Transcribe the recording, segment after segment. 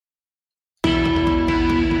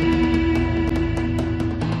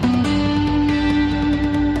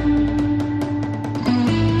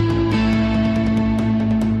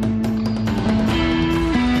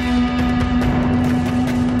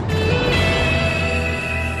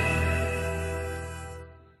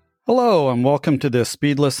Hello, and welcome to this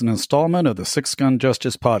speed-listen installment of the Six Gun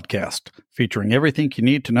Justice podcast, featuring everything you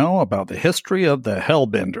need to know about the history of the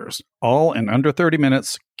Hellbenders, all in under 30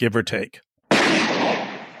 minutes, give or take.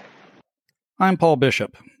 I'm Paul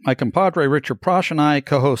Bishop. My compadre Richard Prosh and I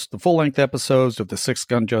co-host the full-length episodes of the Six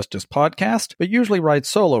Gun Justice podcast, but usually ride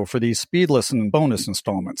solo for these speed-listen bonus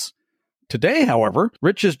installments. Today, however,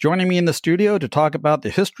 Rich is joining me in the studio to talk about the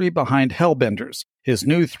history behind Hellbenders, his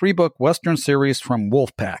new 3-book Western series from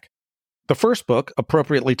Wolfpack. The first book,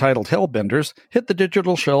 appropriately titled Hellbenders, hit the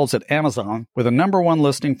digital shelves at Amazon with a #1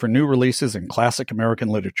 listing for new releases in classic American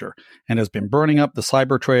literature, and has been burning up the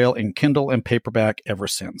cyber trail in Kindle and paperback ever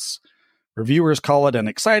since. Reviewers call it an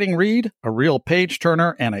exciting read, a real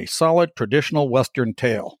page-turner, and a solid traditional Western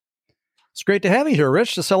tale. It's great to have you here,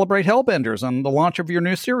 Rich, to celebrate Hellbenders and the launch of your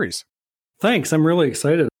new series. Thanks, I'm really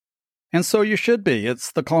excited. And so you should be.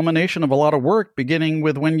 It's the culmination of a lot of work, beginning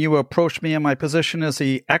with when you approached me in my position as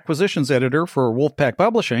the acquisitions editor for Wolfpack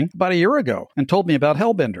Publishing about a year ago and told me about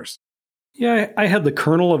Hellbenders. Yeah, I had the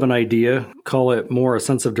kernel of an idea, call it more a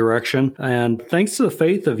sense of direction, and thanks to the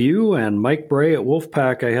faith of you and Mike Bray at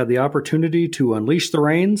Wolfpack, I had the opportunity to unleash the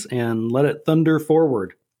reins and let it thunder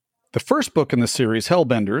forward. The first book in the series,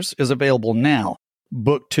 Hellbenders, is available now.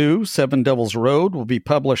 Book 2, Seven Devils Road, will be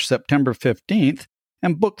published September 15th,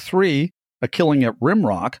 and Book 3, A Killing at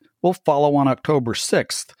Rimrock, will follow on October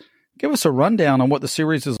 6th. Give us a rundown on what the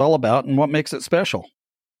series is all about and what makes it special.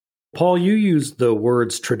 Paul, you used the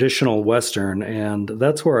words traditional Western, and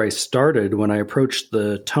that's where I started when I approached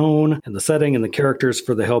the tone and the setting and the characters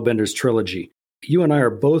for the Hellbenders trilogy. You and I are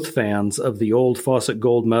both fans of the old Fawcett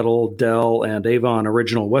Gold Medal, Dell, and Avon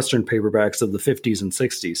original Western paperbacks of the 50s and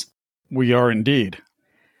 60s. We are indeed.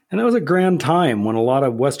 And that was a grand time when a lot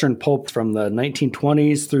of Western pulp from the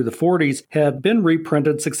 1920s through the 40s had been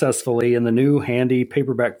reprinted successfully in the new handy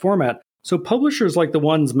paperback format. So publishers like the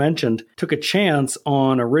ones mentioned took a chance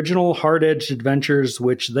on original hard-edged adventures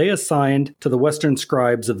which they assigned to the Western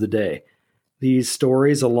scribes of the day. These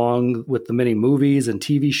stories, along with the many movies and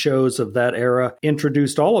TV shows of that era,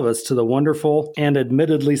 introduced all of us to the wonderful and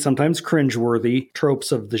admittedly sometimes cringeworthy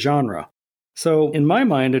tropes of the genre. So, in my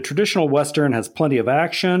mind, a traditional Western has plenty of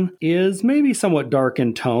action, is maybe somewhat dark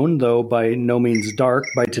in tone, though by no means dark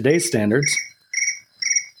by today's standards.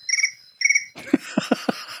 There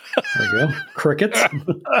we go. Crickets.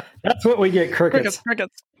 That's what we get, crickets.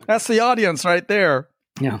 Crickets. That's the audience right there.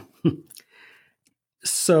 Yeah.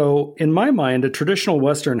 So, in my mind, a traditional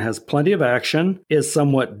Western has plenty of action, is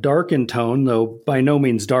somewhat dark in tone, though by no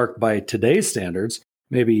means dark by today's standards.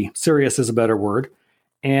 Maybe serious is a better word.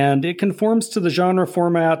 And it conforms to the genre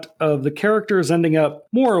format of the characters ending up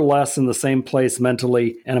more or less in the same place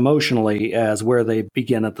mentally and emotionally as where they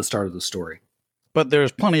begin at the start of the story. But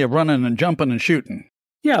there's plenty of running and jumping and shooting.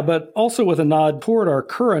 Yeah, but also with a nod toward our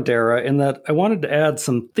current era in that I wanted to add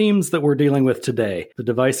some themes that we're dealing with today. The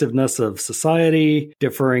divisiveness of society,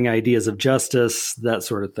 differing ideas of justice, that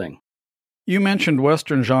sort of thing. You mentioned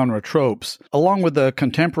Western genre tropes. Along with the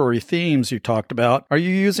contemporary themes you talked about, are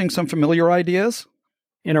you using some familiar ideas?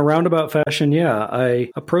 In a roundabout fashion, yeah.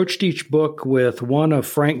 I approached each book with one of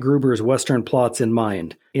Frank Gruber's Western plots in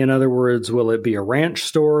mind. In other words, will it be a ranch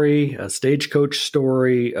story, a stagecoach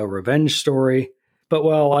story, a revenge story? But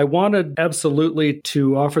while I wanted absolutely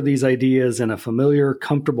to offer these ideas in a familiar,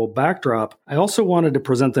 comfortable backdrop, I also wanted to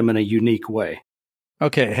present them in a unique way.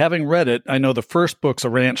 Okay, having read it, I know the first book's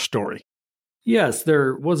a ranch story. Yes,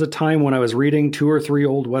 there was a time when I was reading 2 or 3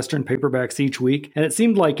 old Western paperbacks each week, and it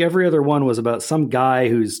seemed like every other one was about some guy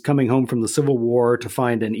who's coming home from the Civil War to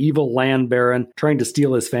find an evil land baron trying to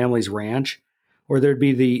steal his family's ranch. Or there'd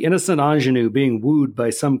be the innocent ingenue being wooed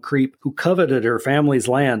by some creep who coveted her family's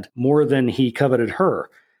land more than he coveted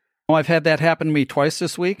her. Oh, I've had that happen to me twice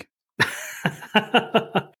this week.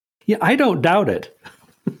 Yeah, I don't doubt it.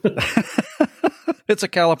 It's a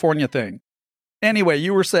California thing. Anyway,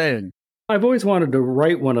 you were saying. I've always wanted to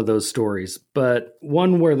write one of those stories, but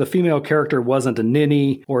one where the female character wasn't a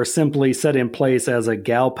ninny or simply set in place as a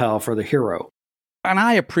gal pal for the hero. And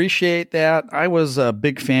I appreciate that. I was a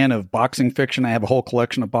big fan of boxing fiction. I have a whole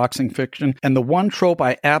collection of boxing fiction. And the one trope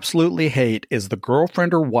I absolutely hate is the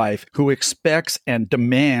girlfriend or wife who expects and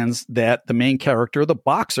demands that the main character, the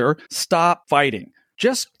boxer, stop fighting.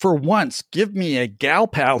 Just for once, give me a gal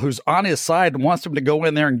pal who's on his side and wants him to go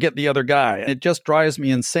in there and get the other guy. It just drives me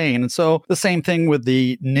insane. And so the same thing with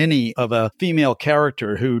the ninny of a female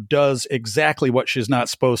character who does exactly what she's not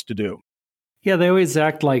supposed to do. Yeah, they always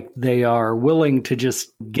act like they are willing to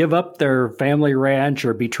just give up their family ranch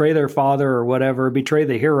or betray their father or whatever, betray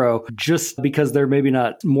the hero, just because they're maybe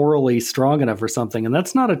not morally strong enough or something. And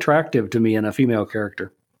that's not attractive to me in a female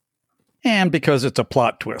character. and because it's a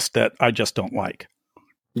plot twist that I just don't like.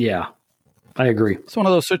 Yeah, I agree. It's one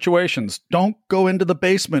of those situations. Don't go into the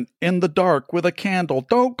basement in the dark with a candle.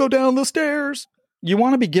 Don't go down the stairs. You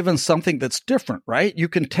want to be given something that's different, right? You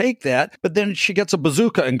can take that, but then she gets a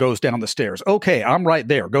bazooka and goes down the stairs. Okay, I'm right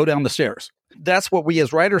there. Go down the stairs. That's what we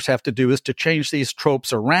as writers have to do, is to change these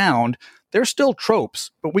tropes around. They're still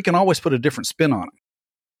tropes, but we can always put a different spin on them.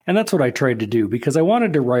 And that's what I tried to do, because I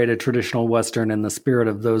wanted to write a traditional Western in the spirit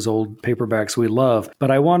of those old paperbacks we love,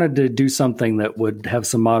 but I wanted to do something that would have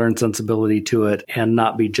some modern sensibility to it and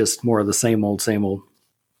not be just more of the same old, same old.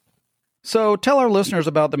 So tell our listeners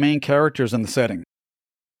about the main characters and the setting.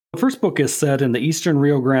 The first book is set in the eastern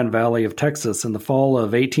Rio Grande Valley of Texas in the fall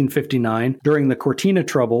of 1859 during the Cortina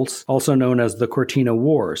Troubles, also known as the Cortina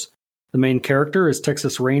Wars. The main character is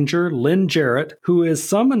Texas Ranger Lynn Jarrett, who is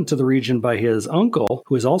summoned to the region by his uncle,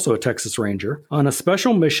 who is also a Texas Ranger, on a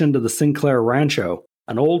special mission to the Sinclair Rancho,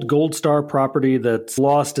 an old Gold Star property that's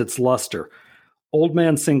lost its luster. Old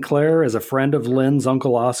Man Sinclair is a friend of Lynn's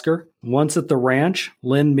Uncle Oscar. Once at the ranch,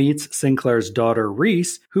 Lynn meets Sinclair's daughter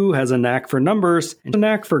Reese, who has a knack for numbers and a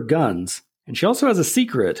knack for guns. And she also has a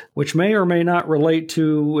secret, which may or may not relate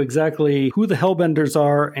to exactly who the Hellbenders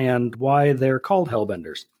are and why they're called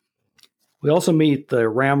Hellbenders. We also meet the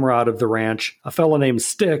ramrod of the ranch, a fellow named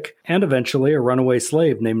Stick, and eventually a runaway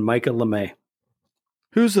slave named Micah LeMay.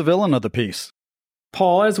 Who's the villain of the piece?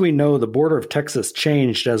 Paul, as we know, the border of Texas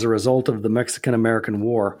changed as a result of the Mexican-American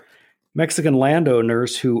War. Mexican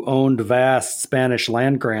landowners who owned vast Spanish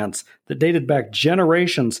land grants that dated back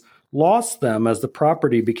generations lost them as the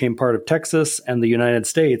property became part of Texas and the United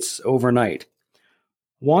States overnight.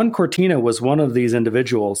 Juan Cortina was one of these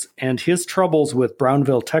individuals, and his troubles with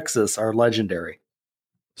Brownville, Texas are legendary.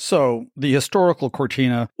 So, the historical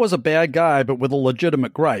Cortina was a bad guy, but with a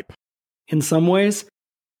legitimate gripe. In some ways,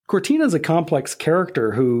 Cortina is a complex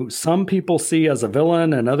character who some people see as a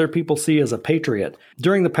villain and other people see as a patriot.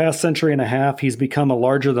 During the past century and a half, he's become a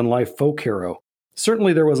larger-than-life folk hero.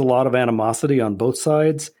 Certainly there was a lot of animosity on both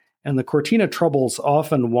sides, and the Cortina troubles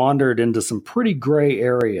often wandered into some pretty gray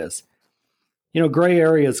areas. You know, gray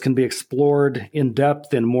areas can be explored in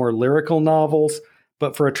depth in more lyrical novels,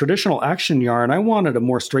 but for a traditional action yarn, I wanted a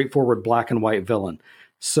more straightforward black and white villain.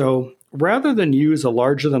 So, rather than use a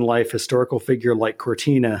larger-than-life historical figure like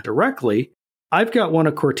Cortina directly, I've got one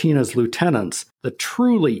of Cortina's lieutenants, the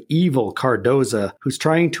truly evil Cardoza, who's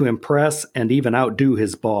trying to impress and even outdo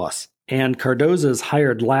his boss. And Cardoza's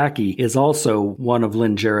hired lackey is also one of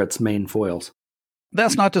Lynn Jarrett's main foils.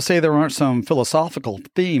 That's not to say there aren't some philosophical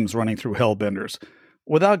themes running through Hellbenders.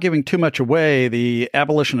 Without giving too much away, the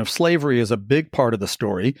abolition of slavery is a big part of the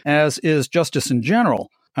story, as is justice in general.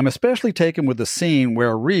 I'm especially taken with the scene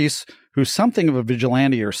where Reese, who's something of a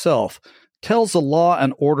vigilante herself, tells the law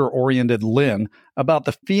and order-oriented Lynn about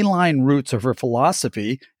the feline roots of her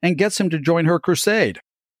philosophy and gets him to join her crusade.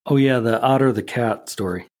 Oh yeah, the Otter the Cat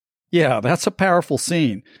story. Yeah, that's a powerful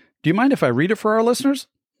scene. Do you mind if I read it for our listeners?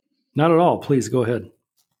 Not at all. Please go ahead.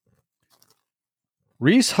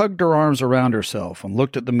 Reese hugged her arms around herself and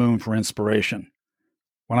looked at the moon for inspiration.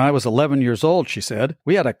 When I was 11 years old, she said,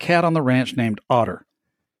 we had a cat on the ranch named Otter.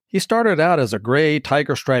 He started out as a gray,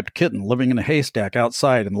 tiger-striped kitten living in a haystack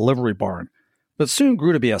outside in the livery barn, but soon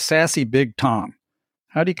grew to be a sassy big Tom.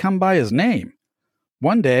 How'd he come by his name?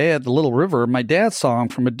 One day at the little river, my dad saw him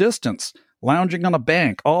from a distance, lounging on a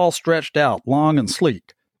bank, all stretched out, long and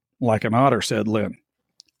sleek. Like an otter, said Lynn.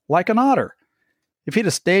 Like an otter. If he'd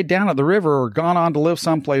have stayed down at the river or gone on to live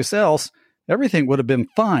someplace else, everything would have been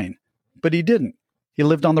fine. But he didn't. He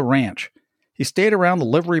lived on the ranch. He stayed around the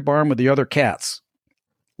livery barn with the other cats.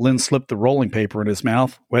 Lynn slipped the rolling paper in his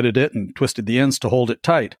mouth, wetted it, and twisted the ends to hold it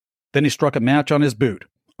tight. Then he struck a match on his boot.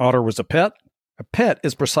 Otter was a pet? A pet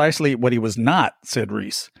is precisely what he was not, said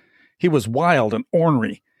Reese. He was wild and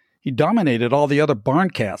ornery. He dominated all the other barn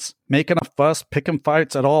cats, making a fuss, picking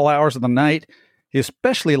fights at all hours of the night. He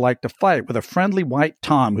especially liked to fight with a friendly white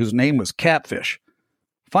Tom whose name was Catfish.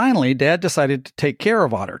 Finally, Dad decided to take care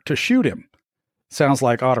of Otter, to shoot him. Sounds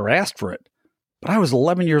like Otter asked for it. But I was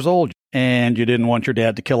 11 years old, and you didn't want your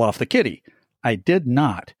dad to kill off the kitty. I did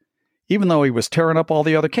not, even though he was tearing up all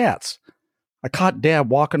the other cats. I caught Dad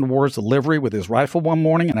walking towards the livery with his rifle one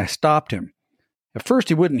morning, and I stopped him. At first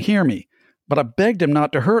he wouldn't hear me, but I begged him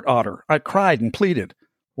not to hurt Otter. I cried and pleaded.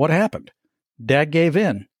 What happened? Dad gave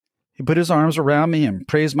in. He put his arms around me and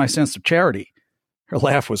praised my sense of charity. Her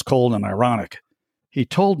laugh was cold and ironic. He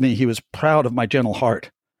told me he was proud of my gentle heart.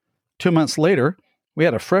 2 months later, we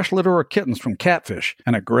had a fresh litter of kittens from Catfish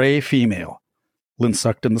and a gray female. Lynn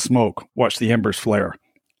sucked in the smoke, watched the embers flare.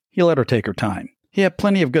 He let her take her time. He had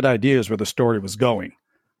plenty of good ideas where the story was going.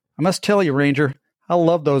 I must tell you, Ranger, I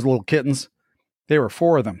love those little kittens. There were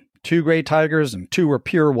 4 of them, 2 gray tigers and 2 were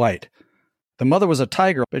pure white. The mother was a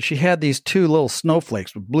tiger, but she had these 2 little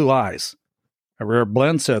snowflakes with blue eyes. A rare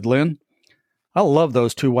blend, said Lynn. I love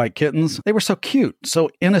those 2 white kittens. They were so cute, so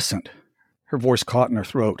innocent. Her voice caught in her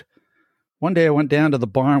throat. One day I went down to the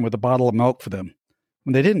barn with a bottle of milk for them.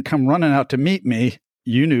 When they didn't come running out to meet me,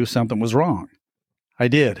 you knew something was wrong. I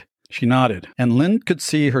did. She nodded, and Lynn could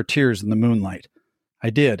see her tears in the moonlight. I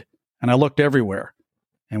did, and I looked everywhere.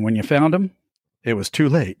 And when you found him, it was too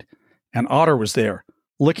late. And Otter was there,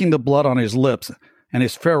 licking the blood on his lips and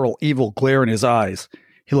his feral, evil glare in his eyes.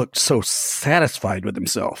 He looked so satisfied with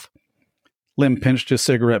himself. Lynn pinched his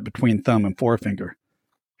cigarette between thumb and forefinger.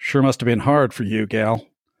 Sure must have been hard for you, gal.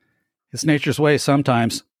 It's nature's way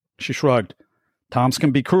sometimes. She shrugged. Toms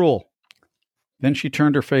can be cruel. Then she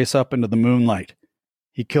turned her face up into the moonlight.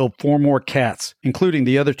 He killed 4 more cats, including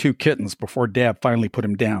the other 2 kittens, before Dad finally put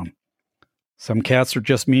him down. Some cats are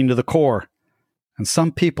just mean to the core. And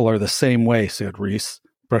some people are the same way, said Reese,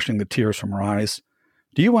 brushing the tears from her eyes.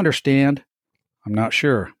 Do you understand? I'm not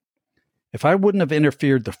sure. If I wouldn't have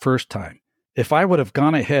interfered the first time, if I would have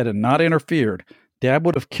gone ahead and not interfered, Dad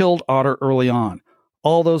would have killed Otter early on.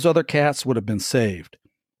 All those other cats would have been saved.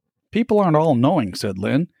 People aren't all knowing, said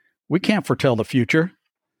Lynn. We can't foretell the future.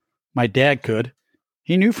 My dad could.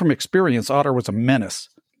 He knew from experience Otter was a menace.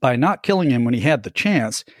 By not killing him when he had the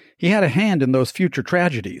chance, he had a hand in those future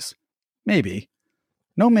tragedies. Maybe.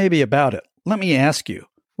 No maybe about it. Let me ask you,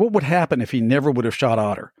 what would happen if he never would have shot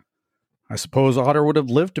Otter? I suppose Otter would have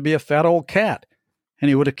lived to be a fat old cat, and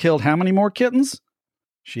he would have killed how many more kittens?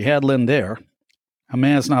 She had Lynn there. A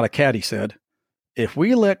man's not a cat, he said. If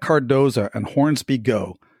we let Cardoza and Hornsby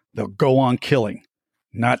go, they'll go on killing.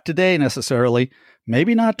 Not today, necessarily.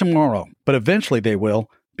 Maybe not tomorrow, but eventually they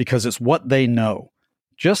will, because it's what they know.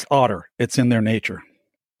 Just Otter, it's in their nature.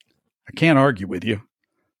 I can't argue with you.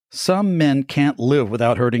 Some men can't live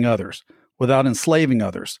without hurting others, without enslaving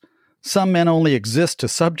others. Some men only exist to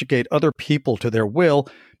subjugate other people to their will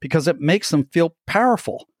because it makes them feel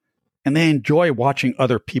powerful, and they enjoy watching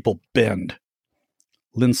other people bend.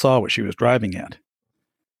 Lynn saw what she was driving at.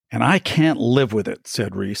 And I can't live with it,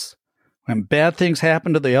 said Reese. When bad things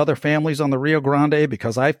happen to the other families on the Rio Grande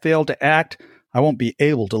because I failed to act, I won't be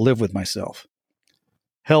able to live with myself.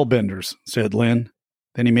 Hellbenders, said Lynn.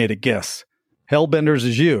 Then he made a guess. Hellbenders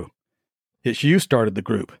is you. It's you started the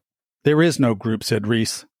group. There is no group, said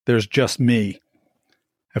Reese. There's just me.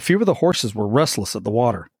 A few of the horses were restless at the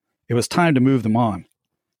water. It was time to move them on.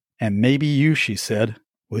 And maybe you, she said.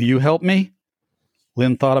 Will you help me?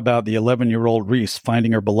 Lynn thought about the 11-year-old Reese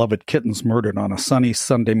finding her beloved kittens murdered on a sunny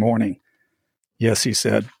Sunday morning. Yes, he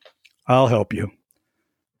said. I'll help you.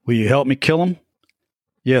 Will you help me kill him?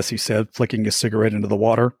 Yes, he said, flicking his cigarette into the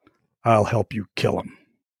water. I'll help you kill him.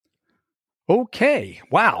 Okay,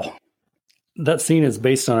 wow. That scene is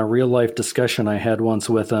based on a real-life discussion I had once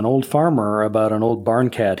with an old farmer about an old barn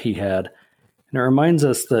cat he had. And it reminds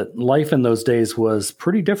us that life in those days was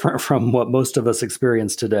pretty different from what most of us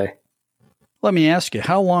experience today. Let me ask you,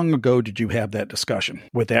 how long ago did you have that discussion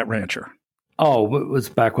with that rancher? Oh, it was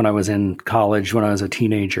back when I was in college, when I was a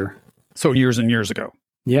teenager. So years and years ago.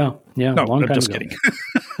 Yeah, no, long I'm time just ago.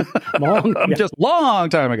 kidding. Just long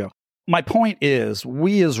time ago. My point is,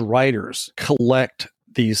 we as writers collect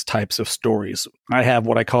these types of stories. I have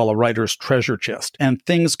what I call a writer's treasure chest, and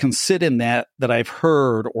things can sit in that I've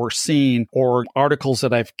heard or seen, or articles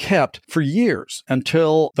that I've kept for years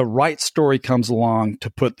until the right story comes along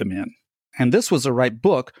to put them in. And this was the right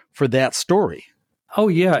book for that story. Oh,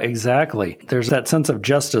 yeah, exactly. There's that sense of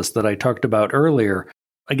justice that I talked about earlier.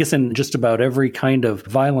 I guess in just about every kind of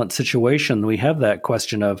violent situation, we have that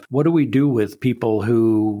question of what do we do with people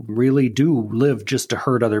who really do live just to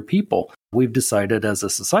hurt other people? We've decided as a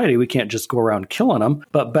society we can't just go around killing them.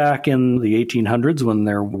 But back in the 1800s, when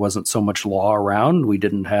there wasn't so much law around, we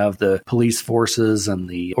didn't have the police forces and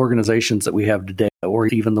the organizations that we have today, or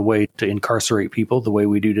even the way to incarcerate people the way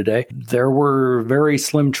we do today. There were very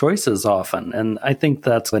slim choices often. And I think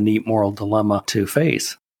that's a neat moral dilemma to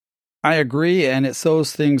face. I agree, and it's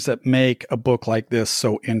those things that make a book like this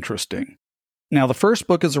so interesting. Now, the first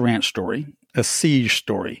book is a ranch story, a siege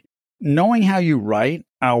story. Knowing how you write,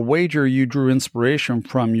 I'll wager you drew inspiration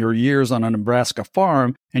from your years on a Nebraska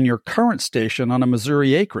farm and your current station on a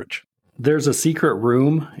Missouri acreage. There's a secret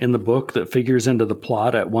room in the book that figures into the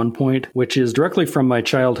plot at one point, which is directly from my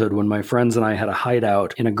childhood when my friends and I had a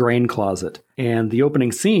hideout in a grain closet. And the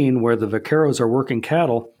opening scene where the vaqueros are working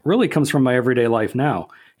cattle really comes from my everyday life now.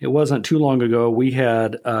 It wasn't too long ago we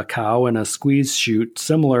had a cow in a squeeze chute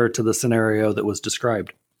similar to the scenario that was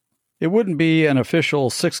described. It wouldn't be an official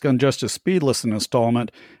Six Gun Justice Speed Listen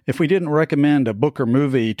installment if we didn't recommend a book or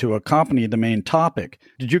movie to accompany the main topic.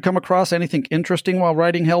 Did you come across anything interesting while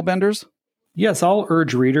writing Hellbenders? Yes, I'll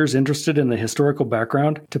urge readers interested in the historical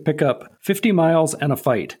background to pick up 50 Miles and a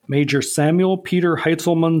Fight, Major Samuel Peter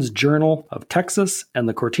Heitzelman's Journal of Texas and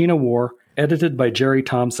the Cortina War, edited by Jerry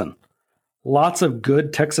Thompson. Lots of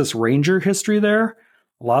good Texas Ranger history there.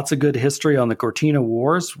 Lots of good history on the Cortina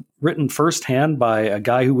Wars, written firsthand by a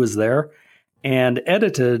guy who was there, and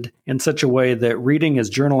edited in such a way that reading his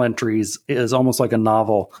journal entries is almost like a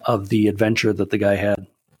novel of the adventure that the guy had.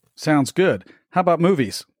 Sounds good. How about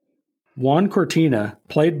movies? Juan Cortina,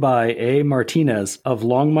 played by A. Martinez of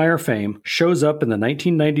Longmire fame, shows up in the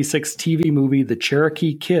 1996 TV movie The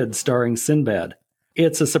Cherokee Kid starring Sinbad.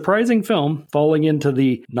 It's a surprising film, falling into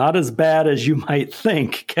the not as bad as you might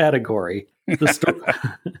think category.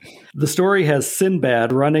 The story has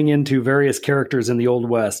Sinbad running into various characters in the Old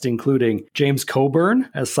West, including James Coburn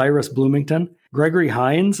as Cyrus Bloomington, Gregory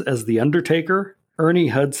Hines as The Undertaker, Ernie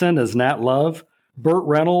Hudson as Nat Love, Burt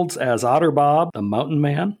Reynolds as Otter Bob, the Mountain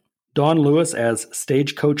Man, Don Lewis as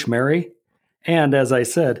Stagecoach Mary, and, as I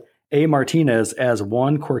said, A. Martinez as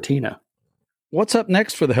Juan Cortina. What's up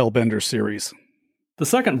next for the Hellbenders series? The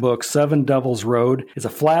second book, Seven Devils Road, is a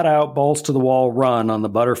flat-out, balls-to-the-wall run on the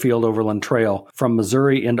Butterfield Overland Trail from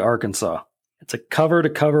Missouri into Arkansas. It's a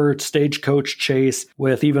cover-to-cover stagecoach chase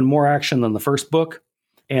with even more action than the first book.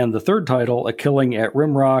 And the third title, A Killing at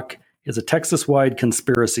Rimrock, is a Texas-wide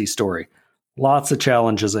conspiracy story. Lots of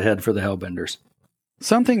challenges ahead for the Hellbenders.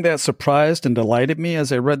 Something that surprised and delighted me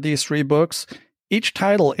as I read these 3 books, each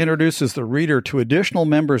title introduces the reader to additional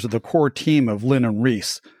members of the core team of Lynn and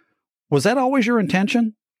Reese. Was that always your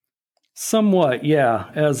intention? Somewhat, yeah.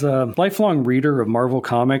 As a lifelong reader of Marvel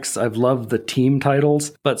Comics, I've loved the team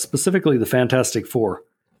titles, but specifically the Fantastic Four.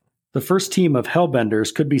 The first team of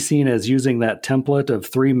Hellbenders could be seen as using that template of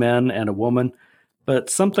 3 men and a woman, but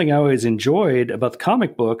something I always enjoyed about the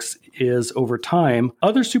comic books is, over time,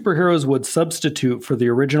 other superheroes would substitute for the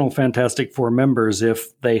original Fantastic Four members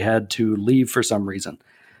if they had to leave for some reason.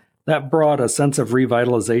 That brought a sense of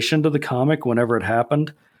revitalization to the comic whenever it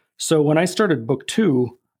happened. So when I started book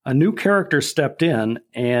 2, a new character stepped in,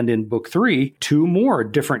 and in book 3, 2 more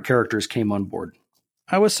different characters came on board.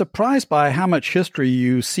 I was surprised by how much history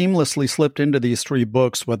you seamlessly slipped into these 3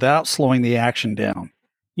 books without slowing the action down.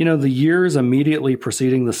 You know, the years immediately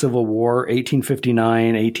preceding the Civil War,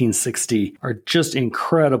 1859, 1860, are just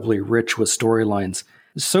incredibly rich with storylines.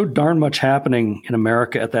 There's so darn much happening in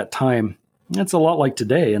America at that time. It's a lot like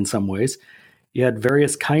today in some ways. You had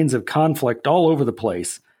various kinds of conflict all over the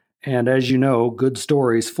place. And as you know, good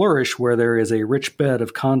stories flourish where there is a rich bed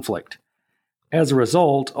of conflict. As a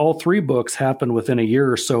result, all 3 books happen within a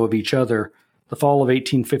year or so of each other, the fall of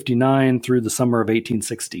 1859 through the summer of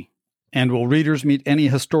 1860. And will readers meet any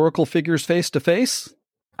historical figures face to face?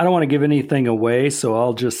 I don't want to give anything away, so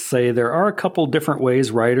I'll just say there are a couple different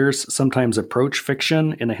ways writers sometimes approach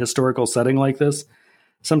fiction in a historical setting like this.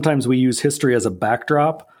 Sometimes we use history as a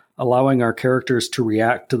backdrop, allowing our characters to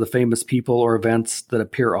react to the famous people or events that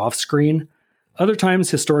appear off-screen. Other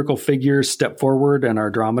times, historical figures step forward and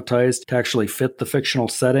are dramatized to actually fit the fictional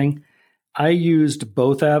setting. I used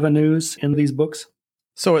both avenues in these books.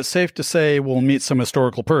 So it's safe to say we'll meet some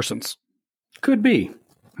historical persons. Could be.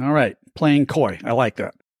 All right, playing coy. I like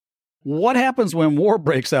that. What happens when war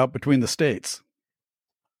breaks out between the states?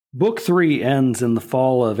 Book 3 ends in the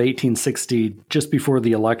fall of 1860, just before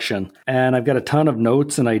the election, and I've got a ton of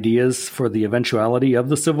notes and ideas for the eventuality of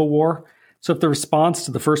the Civil War. So if the response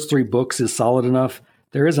to the first 3 books is solid enough,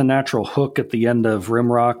 there is a natural hook at the end of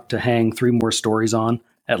Rimrock to hang 3 more stories on,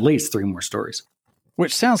 at least 3 more stories.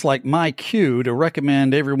 Which sounds like my cue to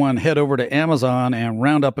recommend everyone head over to Amazon and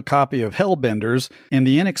round up a copy of Hellbenders in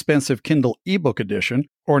the inexpensive Kindle ebook edition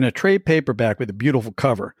or in a trade paperback with a beautiful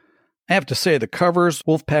cover. I have to say, the covers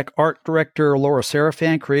Wolfpack art director Laura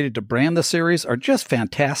Serafan created to brand the series are just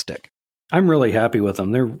fantastic. I'm really happy with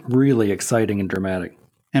them. They're really exciting and dramatic.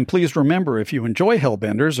 And please remember, if you enjoy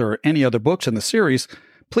Hellbenders or any other books in the series,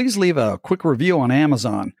 please leave a quick review on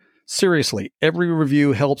Amazon. Seriously, every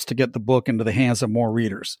review helps to get the book into the hands of more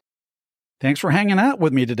readers. Thanks for hanging out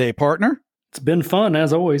with me today, partner. It's been fun,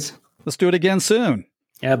 as always. Let's do it again soon.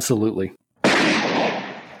 Absolutely.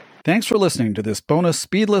 Thanks for listening to this bonus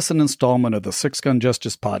Speed Listen installment of the Six Gun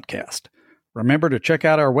Justice podcast. Remember to check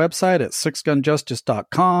out our website at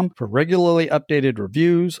sixgunjustice.com for regularly updated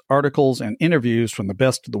reviews, articles, and interviews from the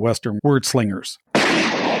best of the Western word slingers.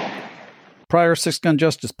 Prior Six Gun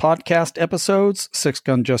Justice podcast episodes, Six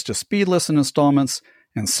Gun Justice Speed Listen installments,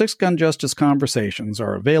 and Six Gun Justice conversations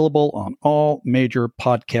are available on all major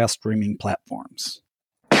podcast streaming platforms.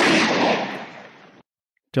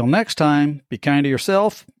 Till next time, be kind to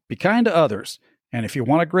yourself, be kind to others, and if you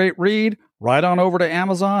want a great read, ride on over to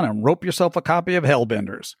Amazon and rope yourself a copy of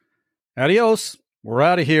Hellbenders. Adios, we're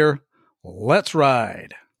out of here. Let's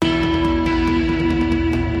ride.